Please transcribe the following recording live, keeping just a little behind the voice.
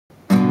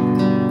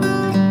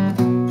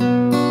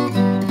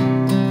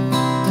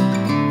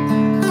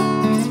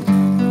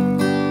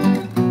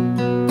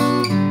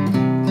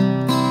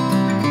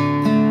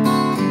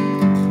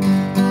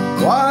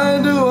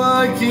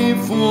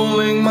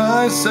fooling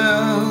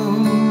myself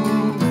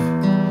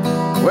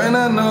when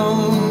I know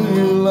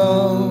you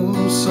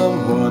love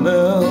someone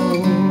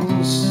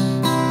else.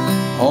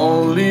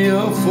 Only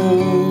a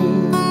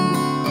fool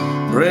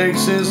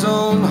breaks his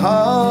own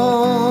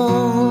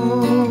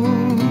heart.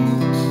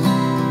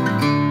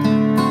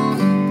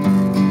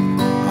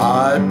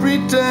 I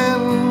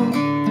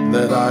pretend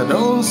that I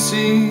don't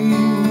see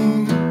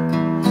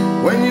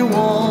when you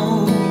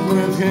walk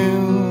with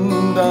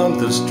him down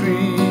the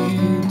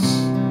streets.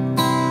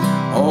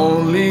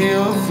 Only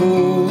a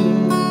fool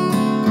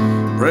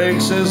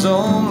breaks his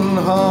own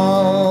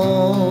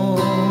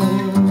heart.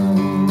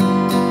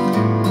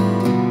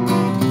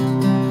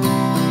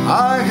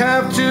 I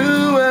have to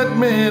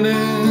admit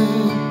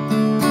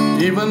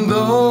it, even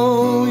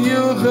though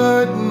you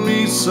hurt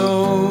me so,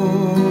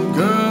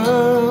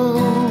 girl,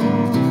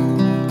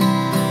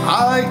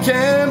 I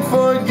can't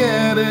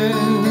forget it.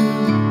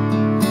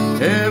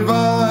 If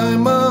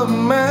I'm a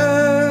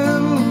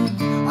man,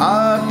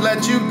 I'd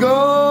let you go.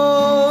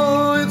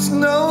 It's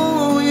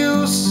no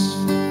use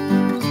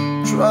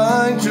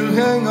trying to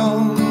hang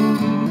on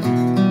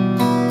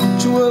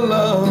to a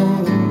love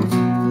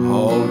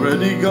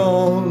already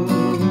gone.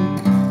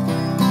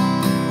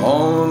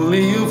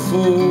 Only a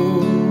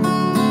fool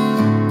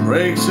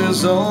breaks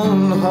his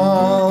own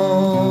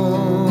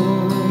heart.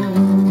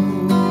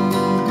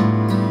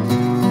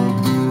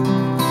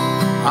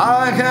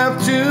 I have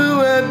to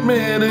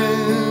admit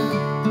it,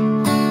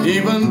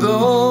 even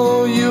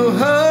though you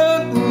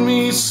hurt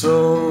me so,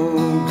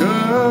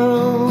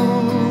 girl,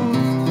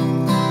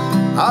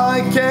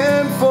 I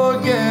can't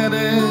forget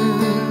it.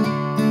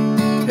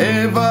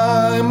 If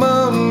I'm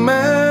a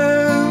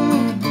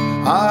man,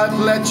 I'd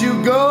let you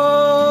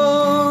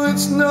go.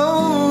 It's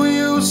no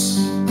use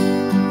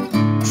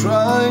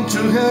trying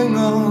to hang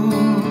on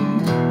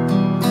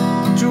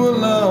to a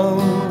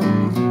love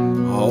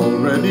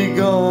already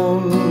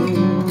gone.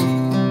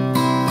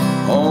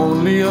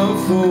 Only a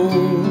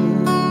fool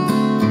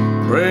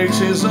breaks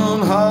his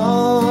own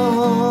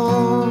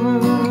heart.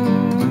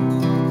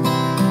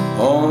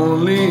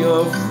 Only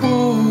a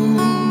fool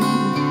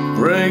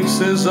breaks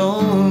his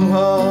own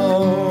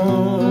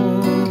heart.